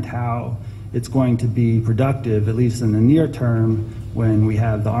apparent how it's going to be productive, at least in the near term, when we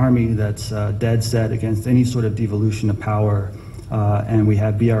have the army that's dead set against any sort of devolution of power, and we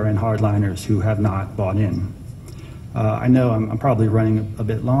have BRN hardliners who have not bought in. I know I'm probably running a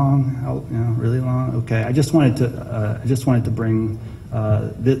bit long, really long. Okay, I just wanted to bring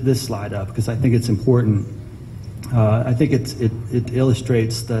this slide up because I think it's important. I think it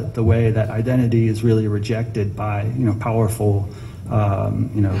illustrates the way that identity is really rejected by powerful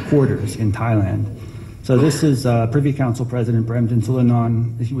quarters in Thailand. So this is Privy Council President Bremden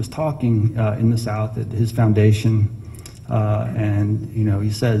Sulanon. He was talking in the South at his foundation, and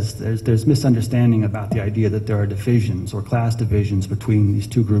he says there's misunderstanding about the idea that there are divisions or class divisions between these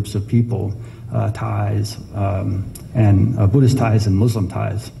two groups of people, Thais and Buddhist Thais and Muslim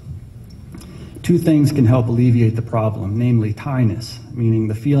Thais. Two things can help alleviate the problem, namely Thainess, meaning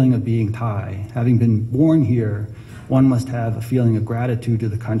the feeling of being Thai. Having been born here, one must have a feeling of gratitude to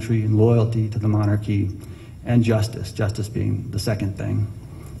the country and loyalty to the monarchy, and justice being the second thing.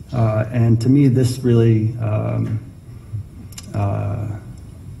 And to me, this really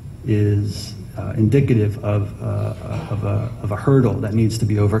is indicative of a hurdle that needs to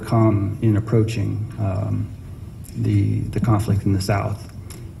be overcome in approaching the conflict in the South.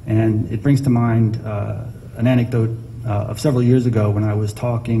 And it brings to mind an anecdote of several years ago when I was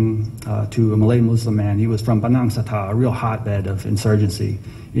talking to a Malay Muslim man. He was from Penang Sata, a real hotbed of insurgency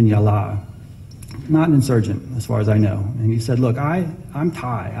in Yala. Not an insurgent, as far as I know. And he said, look, I'm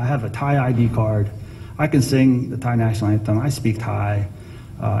Thai. I have a Thai ID card. I can sing the Thai national anthem. I speak Thai.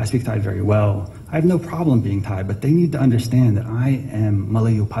 I speak Thai very well. I have no problem being Thai, but they need to understand that I am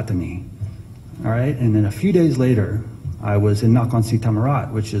Malayu Patani. All right? And then a few days later, I was in Nakhon Si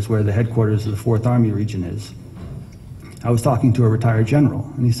Thammarat, which is where the headquarters of the 4th Army region is. I was talking to a retired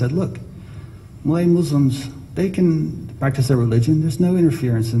general, and he said, look, Malay Muslims, they can practice their religion. There's no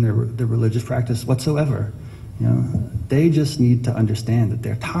interference in their religious practice whatsoever. They just need to understand that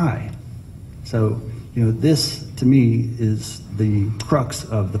they're Thai. So, this, to me, is the crux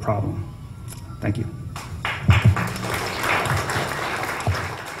of the problem. Thank you.